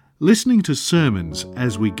Listening to sermons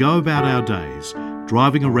as we go about our days,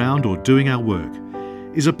 driving around or doing our work,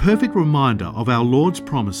 is a perfect reminder of our Lord's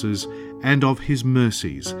promises and of His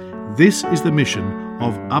mercies. This is the mission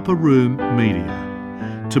of Upper Room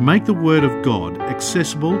Media, to make the Word of God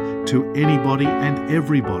accessible to anybody and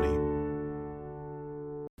everybody. In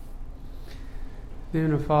the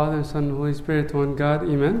name of the Father, Son, and Holy Spirit, one God,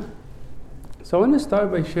 Amen. So I want to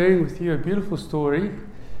start by sharing with you a beautiful story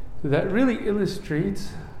that really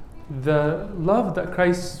illustrates the love that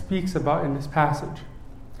Christ speaks about in this passage.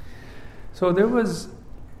 So there was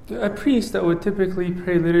a priest that would typically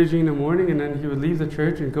pray liturgy in the morning, and then he would leave the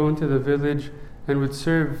church and go into the village and would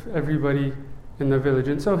serve everybody in the village.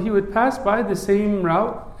 And so he would pass by the same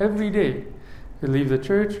route every day. He'd leave the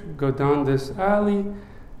church, go down this alley,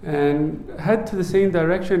 and head to the same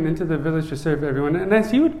direction into the village to serve everyone. And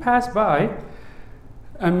as he would pass by,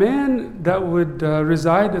 a man that would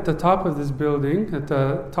reside at the top of this building, at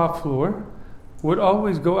the top floor, would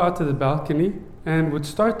always go out to the balcony and would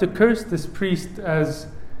start to curse this priest as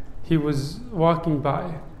he was walking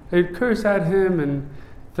by. They'd curse at him and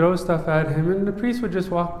throw stuff at him, and the priest would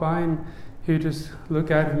just walk by and he would just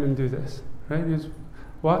look at him and do this, right? He would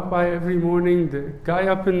walk by every morning. The guy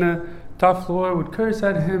up in the top floor would curse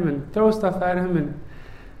at him and throw stuff at him, and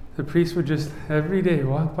the priest would just every day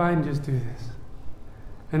walk by and just do this.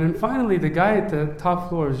 And then finally, the guy at the top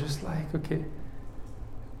floor was just like, okay,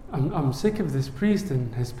 I'm sick of this priest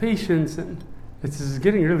and his patience, and this is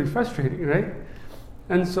getting really frustrating, right?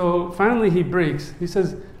 And so finally he breaks. He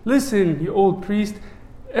says, listen, you old priest,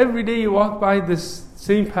 every day you walk by this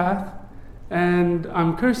same path, and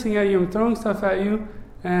I'm cursing at you, I'm throwing stuff at you,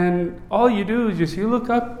 and all you do is just, you look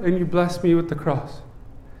up and you bless me with the cross.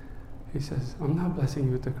 He says, I'm not blessing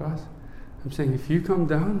you with the cross. I'm saying, if you come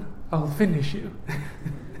down, I'll finish you.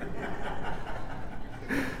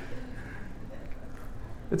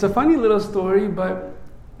 It's a funny little story, but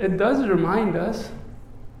it does remind us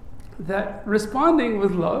that responding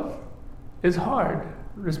with love is hard.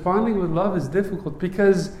 Responding with love is difficult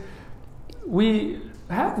because we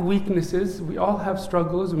have weaknesses, we all have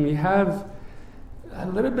struggles, and we have a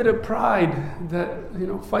little bit of pride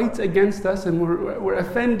that fights against us, and we're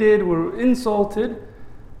offended, we're insulted.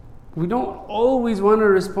 We don't always want to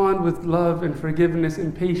respond with love and forgiveness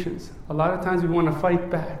and patience. A lot of times we want to fight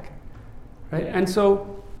back, right? And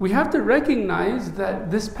so we have to recognize that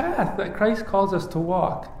this path that Christ calls us to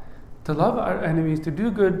walk, to love our enemies, to do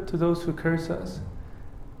good to those who curse us,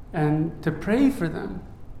 and to pray for them,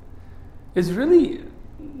 is really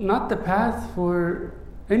not the path for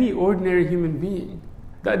any ordinary human being.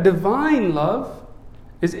 That divine love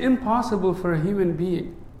is impossible for a human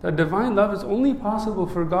being. That divine love is only possible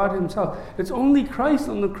for God Himself. It's only Christ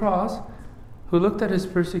on the cross who looked at His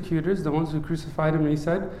persecutors, the ones who crucified Him, and He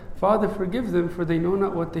said, Father, forgive them, for they know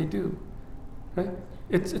not what they do. Right?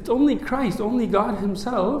 It's only Christ, only God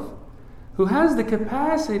Himself, who has the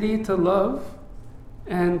capacity to love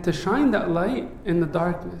and to shine that light in the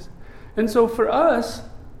darkness. And so for us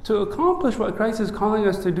to accomplish what Christ is calling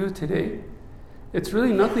us to do today, it's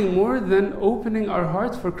really nothing more than opening our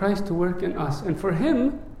hearts for Christ to work in us, and for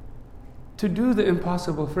Him to do the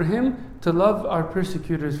impossible, for Him to love our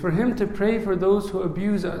persecutors, for Him to pray for those who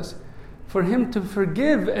abuse us, for Him to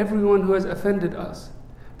forgive everyone who has offended us.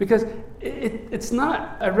 Because it's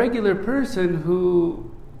not a regular person who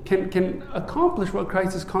can accomplish what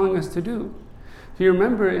Christ is calling us to do. If you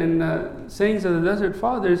remember in Sayings of the Desert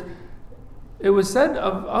Fathers, it was said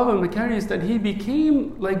of a Macarius that he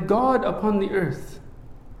became like God upon the earth.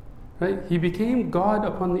 Right? He became God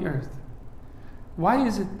upon the earth. Why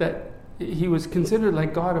is it that he was considered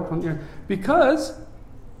like God upon the earth? Because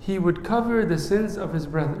he would cover the sins of his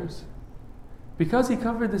brothers. Because he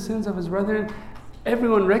covered the sins of his brethren,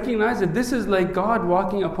 everyone recognized that this is like God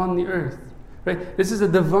walking upon the earth. Right? This is a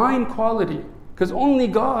divine quality, because only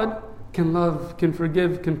God can love, can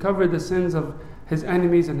forgive, can cover the sins of His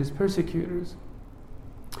enemies and His persecutors.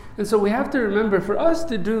 And so we have to remember, for us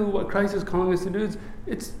to do what Christ is calling us to do,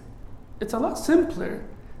 it's a lot simpler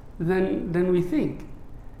than we think.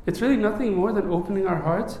 It's really nothing more than opening our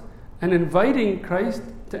hearts and inviting Christ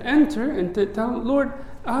to enter and to tell Him, Lord,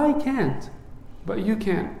 I can't, but You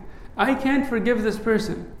can. I can't forgive this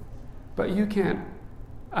person, but You can.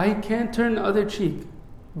 I can't turn the other cheek,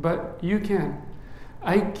 but You can.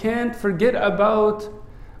 I can't forget about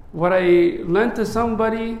what I lent to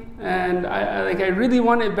somebody, and I really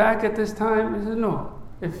want it back at this time. He said, no.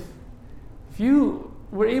 If You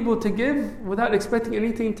were able to give without expecting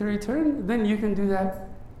anything to return, then You can do that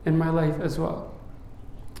in my life as well.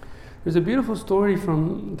 There's a beautiful story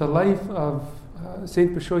from the life of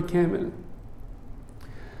Saint Bishoy Kamil.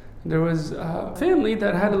 There was a family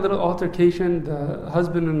that had a little altercation. The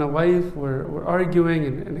husband and the wife were arguing,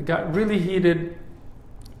 and it got really heated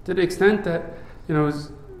to the extent that, it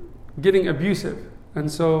was getting abusive.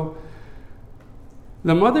 And so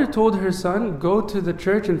the mother told her son, go to the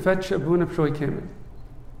church and fetch Abuna Pshoy Kamil.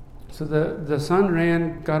 So the son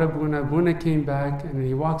ran, got Abuna came back, and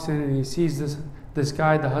he walks in and he sees this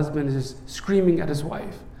guy, the husband, is just screaming at his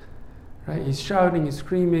wife. Right? He's shouting, he's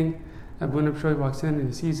screaming. Abuna Pshoy walks in and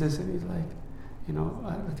he sees this, and he's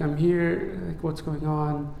like, I'm here, like, what's going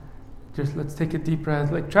on? Just let's take a deep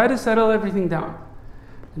breath. Like, try to settle everything down.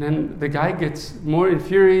 And then the guy gets more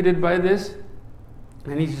infuriated by this,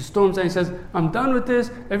 and he just storms out and says, I'm done with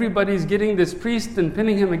this. Everybody's getting this priest and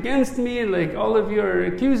pinning him against me, and like all of you are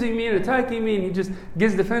accusing me and attacking me, and he just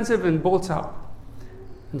gets defensive and bolts out.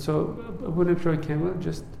 And so Abuna Pshoy Kamil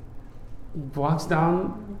just walks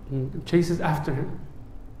down and chases after him.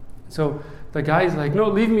 So the guy's like, no,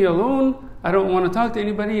 leave me alone. I don't want to talk to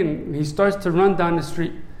anybody. And he starts to run down the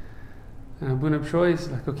street. And Abuna Pshoy is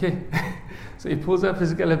like, okay. So he pulls up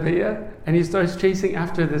his galabeya and he starts chasing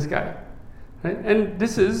after this guy. Right? And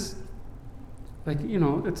this is, like,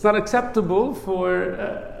 it's not acceptable for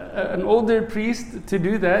an older priest to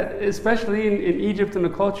do that, especially in Egypt, in a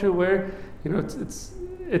culture where,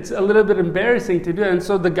 it's a little bit embarrassing to do it. And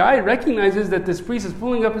so the guy recognizes that this priest is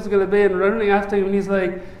pulling up his galabeya and running after him, and he's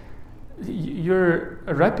like, you're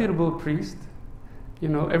a reputable priest.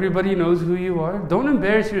 Everybody knows who you are. Don't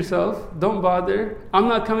embarrass yourself. Don't bother. I'm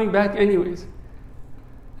not coming back anyways.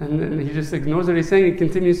 And then he just ignores what he's saying and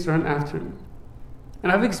continues to run after him.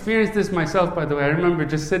 And I've experienced this myself, by the way. I remember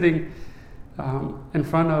just sitting in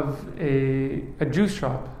front of a juice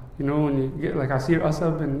shop. When you get like Asir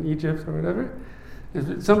Asab in Egypt or whatever.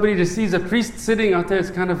 If somebody just sees a priest sitting out there,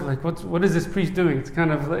 it's kind of like, what is this priest doing? It's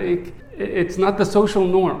kind of like, it's not the social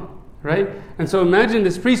norm, right? And so imagine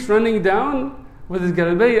this priest running down with his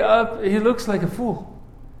galabeya up. He looks like a fool.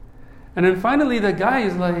 And then finally the guy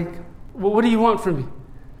is like, well, what do you want from me?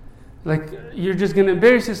 Like, you're just going to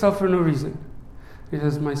embarrass yourself for no reason. He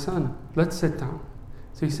says, my son, let's sit down.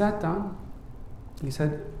 So he sat down. He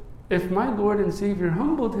said, if my Lord and Savior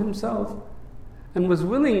humbled himself and was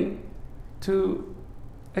willing to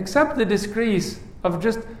accept the disgrace of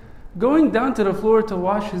just going down to the floor to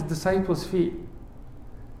wash his disciples' feet,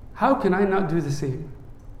 how can I not do the same?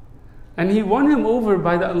 And he won him over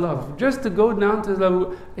by that love, just to go down to his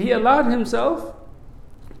level. He allowed himself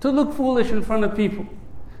to look foolish in front of people.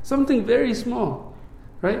 Something very small,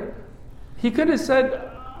 right? He could have said,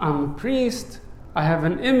 I'm a priest, I have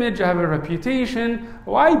an image, I have a reputation.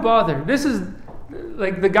 Why bother? This is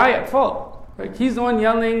like the guy at fault. Right? He's the one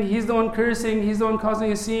yelling, he's the one cursing, he's the one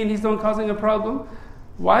causing a scene, he's the one causing a problem.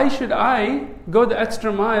 Why should I go the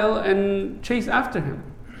extra mile and chase after him?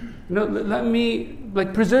 Let me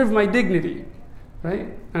preserve my dignity, right?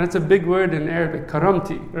 And that's a big word in Arabic,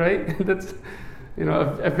 karamti, right? That's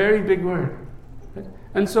a very big word. Right?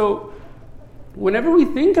 And so whenever we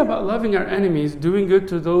think about loving our enemies, doing good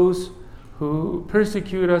to those who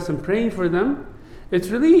persecute us and praying for them, it's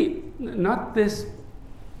really not this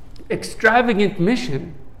extravagant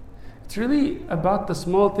mission. It's really about the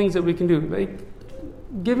small things that we can do, like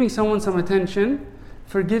giving someone some attention,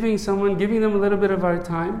 forgiving someone, giving them a little bit of our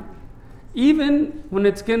time, even when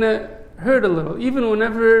it's going to hurt a little, even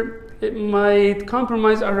whenever it might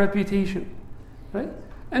compromise our reputation, right?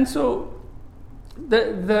 And so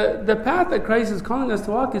the path that Christ is calling us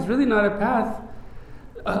to walk is really not a path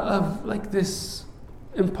of like this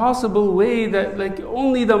impossible way that like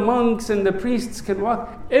only the monks and the priests can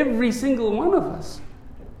walk. Every single one of us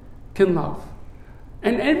can love.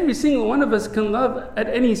 And every single one of us can love at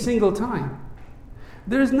any single time.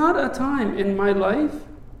 There's not a time in my life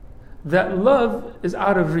that love is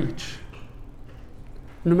out of reach.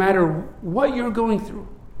 No matter what you're going through,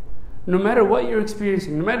 no matter what you're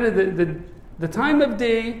experiencing, no matter the time of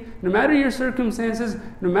day, no matter your circumstances,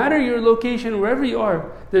 no matter your location, wherever you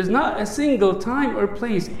are, there's not a single time or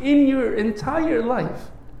place in your entire life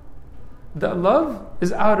that love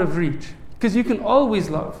is out of reach. Because you can always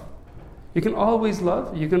love. You can always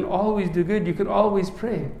love, you can always do good, you can always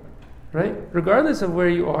pray, right? Regardless of where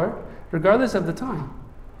you are, regardless of the time.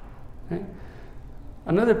 Right?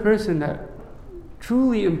 Another person that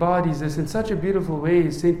truly embodies this in such a beautiful way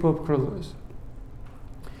is St. Pope Kyrillos.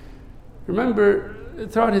 Remember,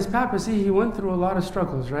 throughout his papacy, he went through a lot of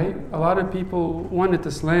struggles, right? A lot of people wanted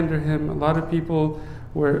to slander him. A lot of people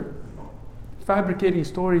were fabricating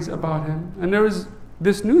stories about him. And there was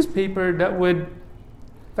this newspaper that would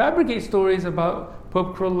fabricate stories about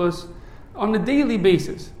Pope Kyrillos on a daily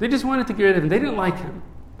basis. They just wanted to get rid of him. They didn't like him,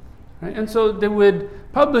 Right? And so they would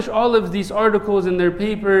publish all of these articles in their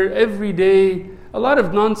paper every day, a lot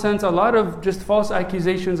of nonsense, a lot of just false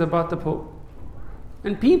accusations about the Pope.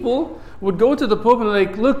 And people would go to the Pope and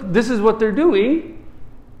like, look, this is what they're doing.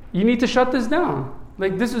 You need to shut this down.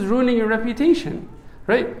 Like, this is ruining your reputation,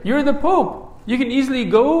 right? You're the Pope. You can easily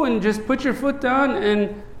go and just put your foot down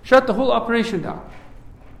and shut the whole operation down.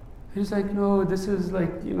 He's like, no, this is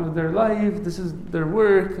like, their life, this is their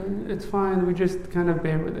work, it's fine, we just kind of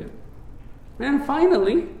bear with it. And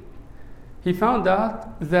finally, he found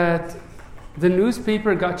out that the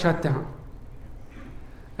newspaper got shut down.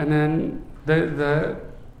 And then the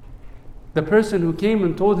person who came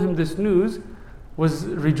and told him this news was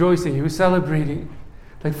rejoicing, he was celebrating.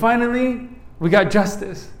 Like, finally, we got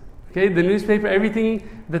justice. Okay, the newspaper,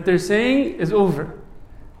 everything that they're saying is over.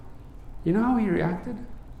 You know how he reacted?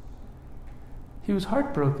 He was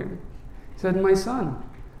heartbroken. He said, my son,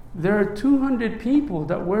 there are 200 people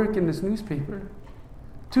that work in this newspaper.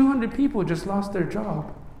 200 people just lost their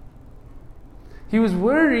job. He was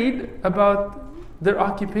worried about their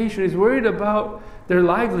occupation. He's worried about their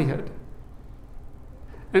livelihood.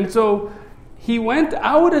 And so he went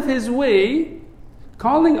out of his way,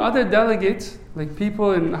 calling other delegates, like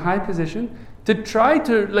people in a high position, to try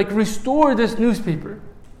to restore this newspaper.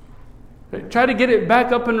 Right? Try to get it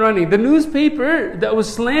back up and running. The newspaper that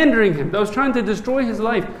was slandering him, that was trying to destroy his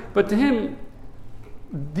life. But to him,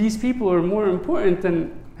 these people are more important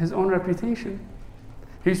than his own reputation.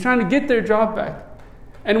 He was trying to get their job back.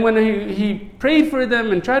 And when he prayed for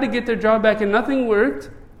them and tried to get their job back and nothing worked,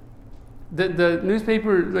 the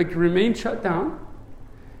newspaper remained shut down,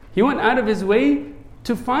 he went out of his way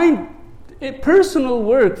to find personal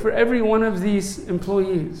work for every one of these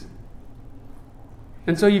employees.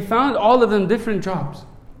 And so he found all of them different jobs.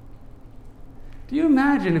 Do you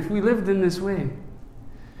imagine if we lived in this way?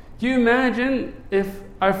 Do you imagine if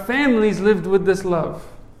our families lived with this love?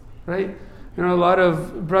 Right? A lot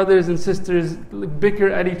of brothers and sisters bicker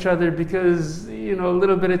at each other because, a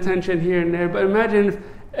little bit of tension here and there. But imagine if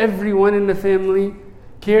everyone in the family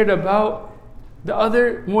cared about the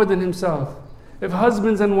other more than himself. If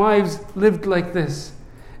husbands and wives lived like this.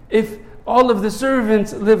 If all of the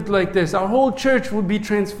servants lived like this, our whole church would be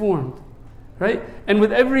transformed. Right? And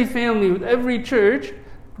with every family, with every church,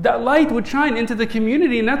 that light would shine into the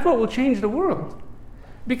community, and that's what will change the world.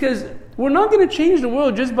 Because we're not going to change the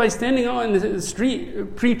world just by standing out in the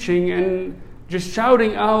street preaching and just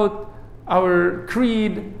shouting out our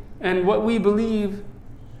creed and what we believe.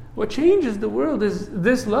 What changes the world is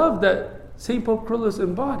this love that St. Pope Kyrillos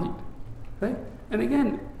embodied. Right? And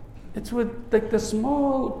again, it's with the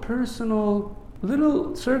small, personal,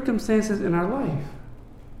 little circumstances in our life.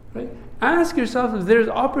 Right? Ask yourself if there's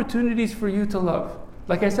opportunities for you to love.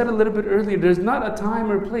 Like I said a little bit earlier, there's not a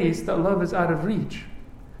time or place that love is out of reach.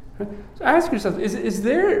 Right? So ask yourself, is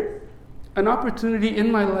there an opportunity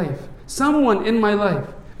in my life? Someone in my life?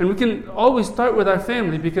 And we can always start with our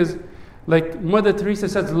family because, like Mother Teresa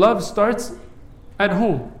says, love starts at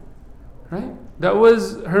home. Right? That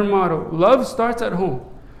was her motto. Love starts at home.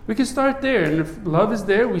 We can start there, and if love is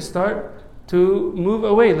there, we start to move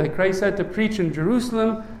away. Like Christ said, to preach in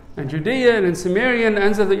Jerusalem and Judea and in Samaria and the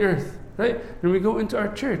ends of the earth. Right? And we go into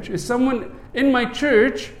our church. Is someone in my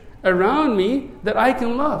church around me that I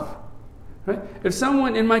can love? Right? If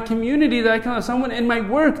someone in my community that I can love, someone in my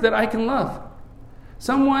work that I can love,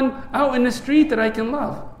 someone out in the street that I can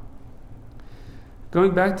love.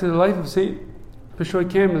 Going back to the life of Saint Bishoy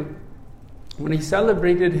Kamil, when he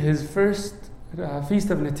celebrated his first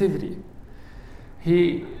Feast of Nativity,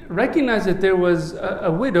 he recognized that there was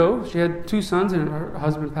a widow. She had 2 sons and her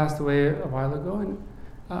husband passed away a while ago,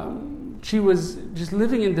 and she was just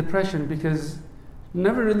living in depression because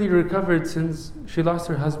never really recovered since she lost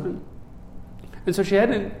her husband. And so she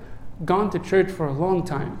hadn't gone to church for a long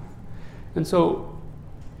time. And so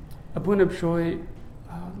Abuna Bishoy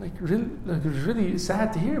was really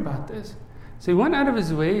sad to hear about this. So he went out of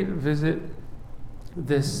his way to visit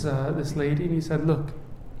this lady, and he said, look,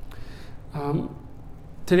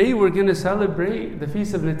 today we're going to celebrate the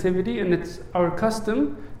Feast of Nativity, and it's our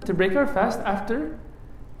custom to break our fast after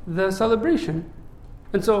the celebration.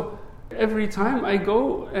 And so every time I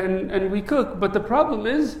go and we cook, but the problem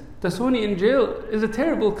is Tasoni in jail is a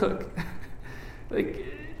terrible cook.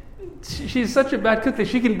 She's such a bad cook that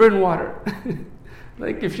she can burn water.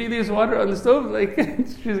 If she leaves water on the stove,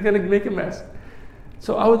 she's going to make a mess.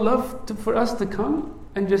 So I would love for us to come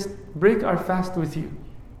and just break our fast with you.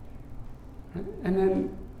 Right? And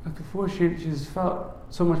then before she's felt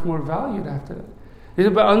so much more valued after that. He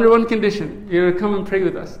said, but under one condition, you're going to come and pray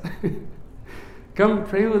with us. Come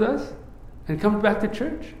pray with us and come back to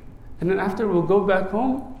church. And then after we'll go back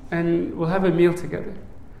home and we'll have a meal together.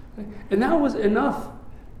 Right? And that was enough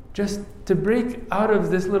just to break out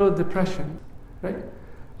of this little depression. Right?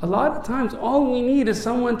 A lot of times, all we need is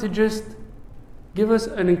someone to just give us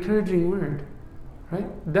an encouraging word. Right?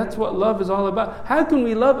 That's what love is all about. How can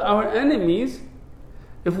we love our enemies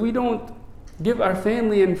if we don't give our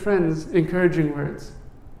family and friends encouraging words?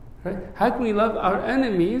 Right? How can we love our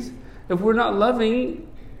enemies if we're not loving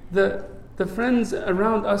the friends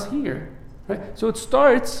around us here? Right? So it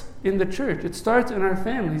starts in the church. It starts in our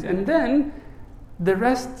families. And then the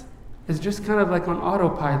rest is just kind of like on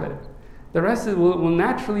autopilot. The rest will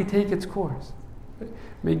naturally take its course. Right?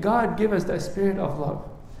 May God give us that spirit of love.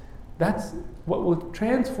 That's what will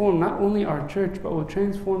transform not only our church, but will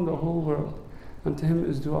transform the whole world. Unto Him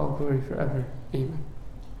is due all glory forever. Amen.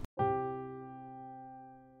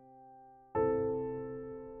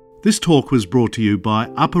 This talk was brought to you by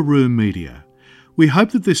Upper Room Media. We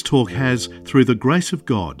hope that this talk has, through the grace of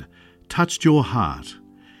God, touched your heart,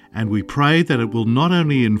 and we pray that it will not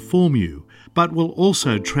only inform you, but will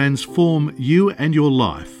also transform you and your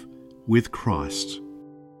life with Christ.